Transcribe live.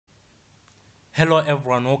Hello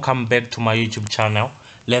everyone, welcome back to my YouTube channel.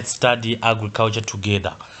 Let's study agriculture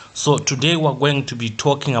together. So today we're going to be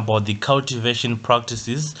talking about the cultivation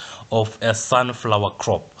practices of a sunflower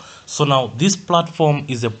crop. So now this platform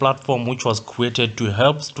is a platform which was created to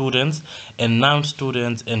help students and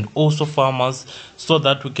non-students and also farmers so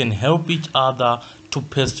that we can help each other to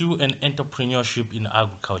pursue an entrepreneurship in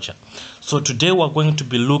agriculture. So today we're going to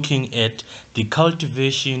be looking at the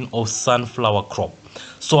cultivation of sunflower crop.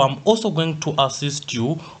 So I'm also going to assist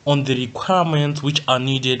you on the requirements which are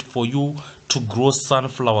needed for you to grow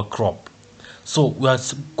sunflower crop. So we are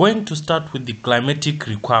going to start with the climatic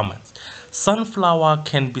requirements. Sunflower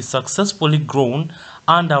can be successfully grown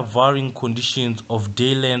under varying conditions of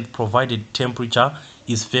day length provided temperature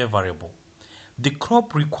is favorable. The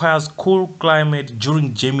crop requires cool climate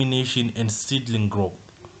during germination and seedling growth.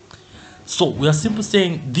 So we are simply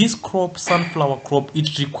saying this crop, sunflower crop,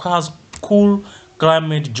 it requires cool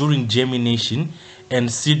climate during germination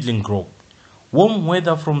and seedling growth. Warm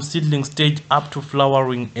weather from seedling stage up to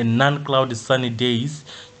flowering and non-cloudy sunny days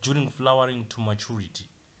during flowering to maturity.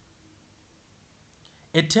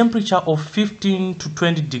 A temperature of 15 to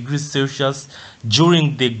 20 degrees Celsius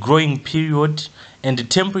during the growing period and a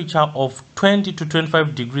temperature of 20 to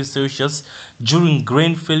 25 degrees Celsius during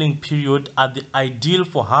grain filling period are the ideal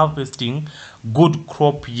for harvesting good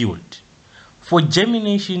crop yield. For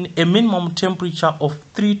germination, a minimum temperature of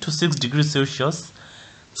 3 to 6 degrees Celsius.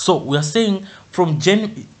 So we are saying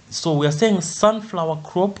sunflower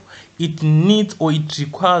crop, it needs or it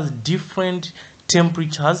requires different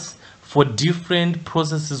temperatures for different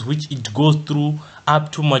processes which it goes through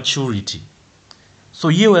up to maturity. So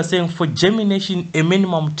here we are saying for germination, a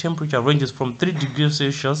minimum temperature ranges from 3 degrees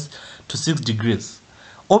Celsius to 6 degrees.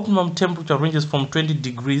 Optimum temperature ranges from 20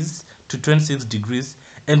 degrees to 26 degrees,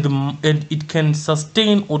 and it can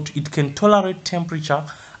sustain or it can tolerate temperature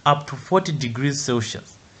up to 40 degrees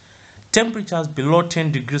Celsius. Temperatures below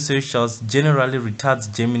 10 degrees Celsius generally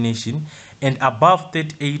retards germination, and above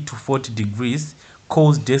 38 to 40 degrees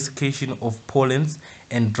cause desiccation of pollens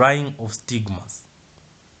and drying of stigmas.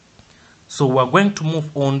 So we're going to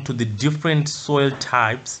move on to the different soil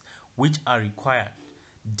types which are required,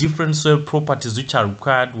 different soil properties which are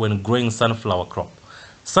required when growing sunflower crop.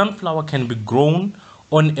 Sunflower can be grown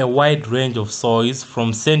on a wide range of soils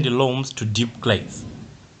from sandy loams to deep clays.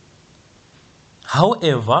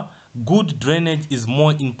 However, good drainage is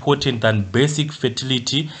more important than basic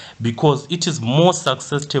fertility because it is more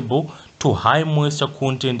susceptible to high moisture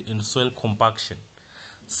content and soil compaction.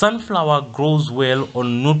 Sunflower grows well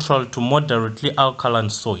on neutral to moderately alkaline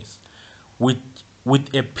soils with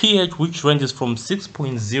a pH which ranges from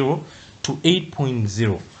 6.0 to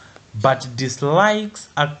 8.0 but dislikes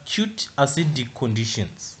acute acidic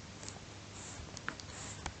conditions.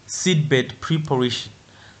 Seedbed preparation.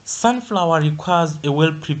 Sunflower requires a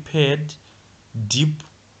well-prepared, deep,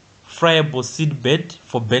 friable seedbed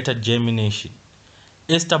for better germination.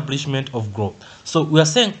 Establishment of growth. So we are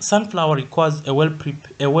saying sunflower requires a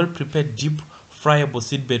well-prepared, deep, friable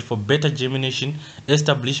seedbed for better germination,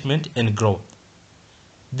 establishment, and growth.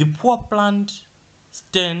 The poor plant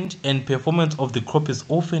stand and performance of the crop is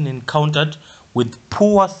often encountered with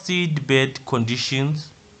poor seedbed conditions.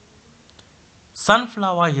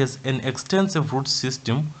 Sunflower has an extensive root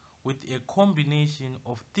system with a combination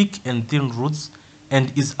of thick and thin roots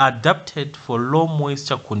and is adapted for low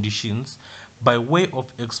moisture conditions by way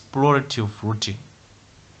of explorative rooting.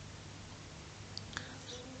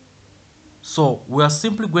 So we are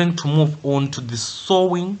simply going to move on to the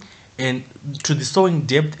sowing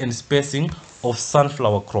depth and spacing of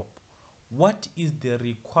sunflower crop. What is the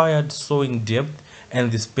required sowing depth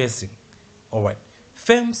and the spacing? All right.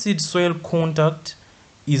 Firm seed soil contact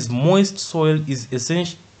is moist soil is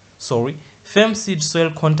essential. Firm seed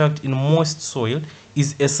soil contact in moist soil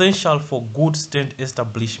is essential for good stand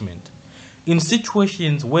establishment. In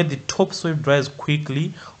situations where the topsoil dries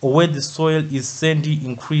quickly or where the soil is sandy,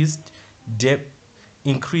 increased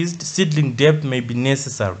seedling depth may be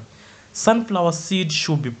necessary. Sunflower seed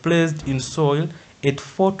should be placed in soil at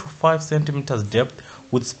 4 to 5 centimeters depth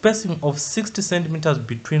with spacing of 60 centimeters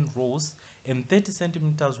between rows and 30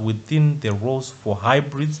 centimeters within the rows for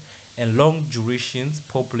hybrids and long durations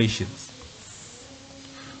populations.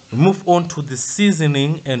 We move on to the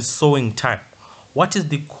seasoning and sowing time. What is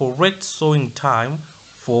the correct sowing time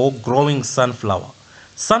for growing sunflower?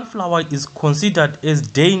 Sunflower is considered as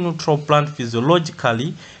day neutral plant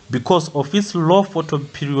physiologically because of its low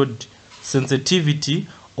photoperiod sensitivity,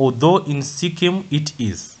 although in Sikkim it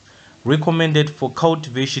is recommended for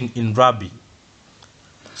cultivation in Rabi.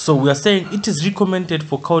 So we are saying it is recommended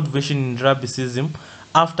for cultivation in Rabi season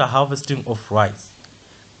after harvesting of rice.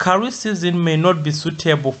 Kharif season may not be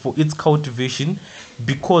suitable for its cultivation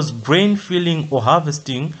because grain filling or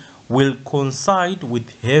harvesting will coincide with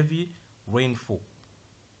heavy rainfall.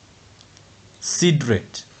 Seed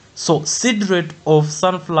rate. So seed rate of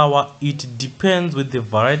sunflower, it depends with the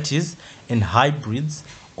varieties and hybrids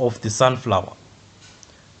of the sunflower.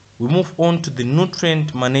 We move on to the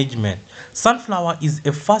nutrient management. Sunflower is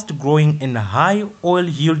a fast growing and high oil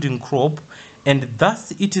yielding crop, and thus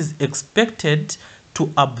it is expected to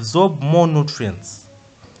absorb more nutrients.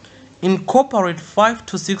 Incorporate 5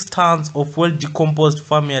 to 6 tons of well decomposed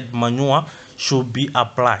farmyard manure should be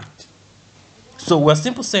applied. So we're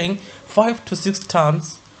simply saying 5 to 6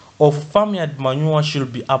 tons of farmyard manure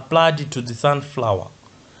should be applied to the sunflower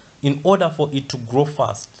in order for it to grow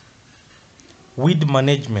fast. Weed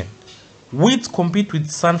management. Weeds compete with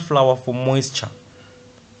sunflower for moisture,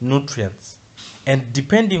 nutrients, and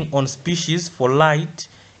depending on species for light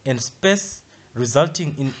and space,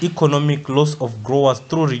 resulting in economic loss of growers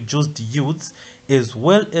through reduced yields as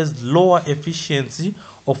well as lower efficiency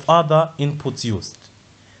of other inputs used.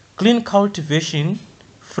 Clean cultivation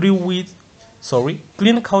free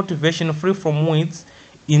from weeds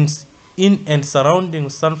in and surrounding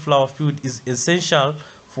sunflower field is essential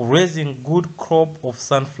for raising good crop of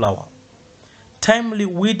sunflower. Timely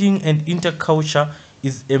weeding and interculture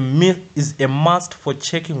is a must for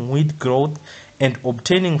checking weed growth and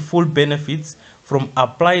obtaining full benefits from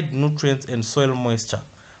applied nutrients and soil moisture.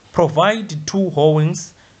 Provide 2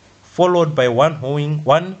 hoeings followed by one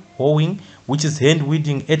hoeing, which is hand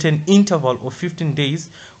weeding at an interval of 15 days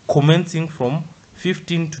commencing from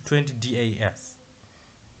 15 to 20 DAS.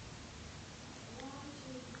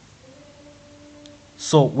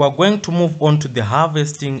 So we're going to move on to the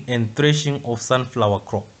harvesting and threshing of sunflower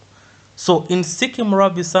crop. So in Sikkim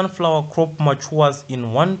Rabi, sunflower crop matures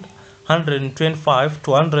in 125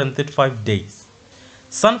 to 135 days.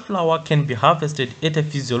 Sunflower can be harvested at a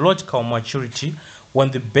physiological maturity when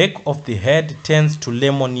the back of the head turns to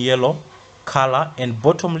lemon yellow color and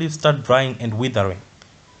bottom leaves start drying and withering.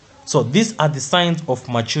 So these are the signs of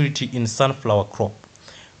maturity in sunflower crop.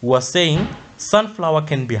 We are saying sunflower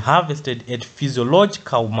can be harvested at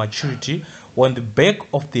physiological maturity when the back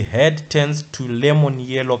of the head turns to lemon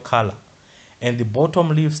yellow color and the bottom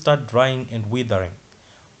leaves start drying and withering.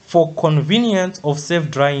 For convenience of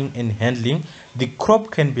safe drying and handling, the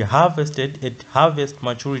crop can be harvested at harvest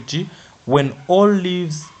maturity when all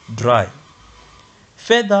leaves dry.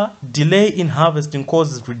 Further delay in harvesting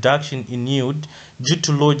causes reduction in yield due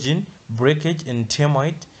to lodging, breakage and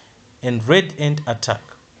termite and red ant attack.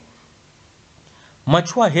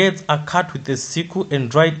 Mature heads are cut with a sickle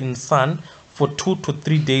and dried in sun for 2 to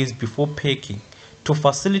 3 days before packing to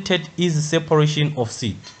facilitate easy separation of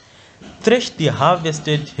seed. Thresh the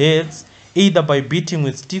harvested heads either by beating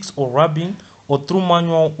with sticks or rubbing or through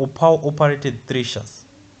manual or power operated threshers.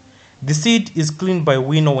 The seed is cleaned by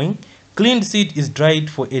winnowing. Cleaned seed is dried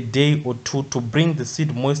for a day or 2 to bring the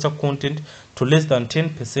seed moisture content to less than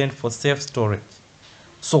 10% for safe storage.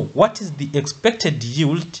 So what is the expected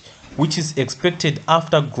yield which is expected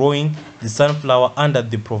after growing the sunflower under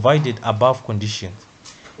the provided above conditions?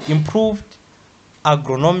 Improved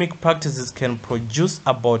agronomic practices can produce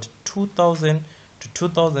about 2,000 to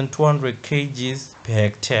 2,200 kgs per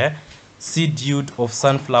hectare seed yield of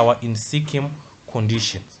sunflower in Sikkim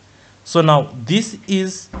conditions. So now this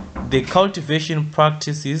is the cultivation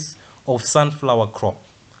practices of sunflower crop.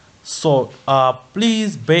 So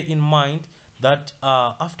please bear in mind that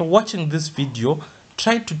after watching this video,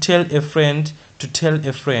 try to tell a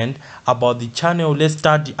friend about the channel Let's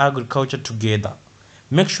Study Agriculture Together.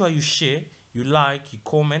 Make sure you share, you like, you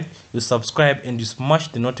comment, you subscribe and you smash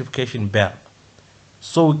the notification bell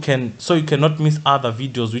so you cannot miss other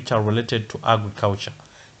videos which are related to agriculture.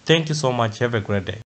 Thank you so much. Have a great day.